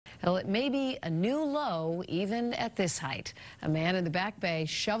Well, it may be a new low even at this height. A man in the Back Bay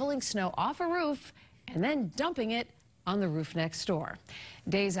shoveling snow off a roof and then dumping it on the roof next door.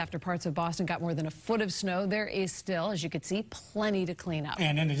 Days after parts of Boston got more than a foot of snow, there is still, as you can see, plenty to clean up.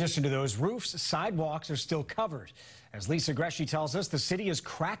 And in addition to those roofs, sidewalks are still covered. As Lisa Gresci tells us, the city is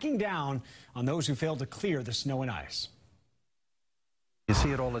cracking down on those who failed to clear the snow and ice. You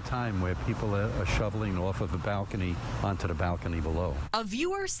see it all the time where people are shoveling off of a balcony onto the balcony below. A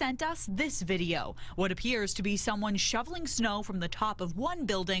viewer sent us this video, what appears to be someone shoveling snow from the top of one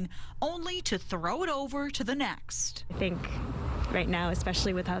building only to throw it over to the next. I think right now,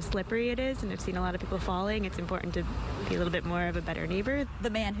 especially with how slippery it is, and I've seen a lot of people falling, it's important to be a little bit more of a better neighbor. The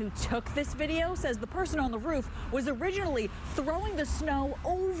man who took this video says the person on the roof was originally throwing the snow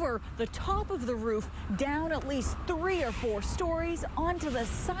over the top of the roof, down at least 3 or 4 stories onto the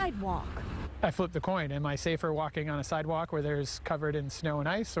sidewalk. I flipped the coin. Am I safer walking on a sidewalk where there's covered in snow and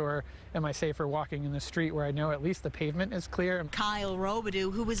ice, or am I safer walking in the street where I know at least the pavement is clear? Kyle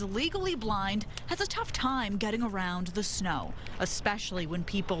Robidoux, who is legally blind, has a tough time getting around the snow, especially when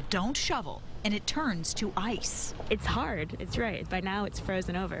people don't shovel and it turns to ice. It's hard. It's right. By now it's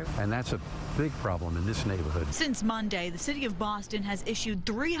frozen over. And that's a big problem in this neighborhood. Since Monday, the city of Boston has issued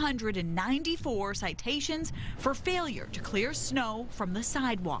 394 citations for failure to clear snow from the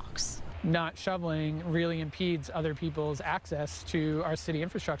sidewalks. Not shoveling really impedes other people's access to our city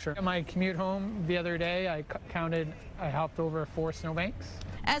infrastructure. On my commute home the other day, I hopped over 4 snowbanks.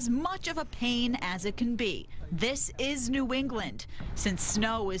 As much of a pain as it can be, this is New England. Since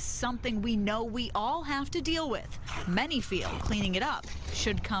snow is something we know we all have to deal with, many feel cleaning it up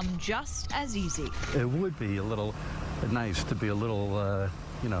should come just as easy. It would be a little nice to be a little,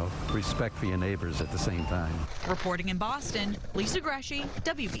 respect for your neighbors at the same time. Reporting in Boston, Lisa Gresci,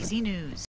 WBZ News.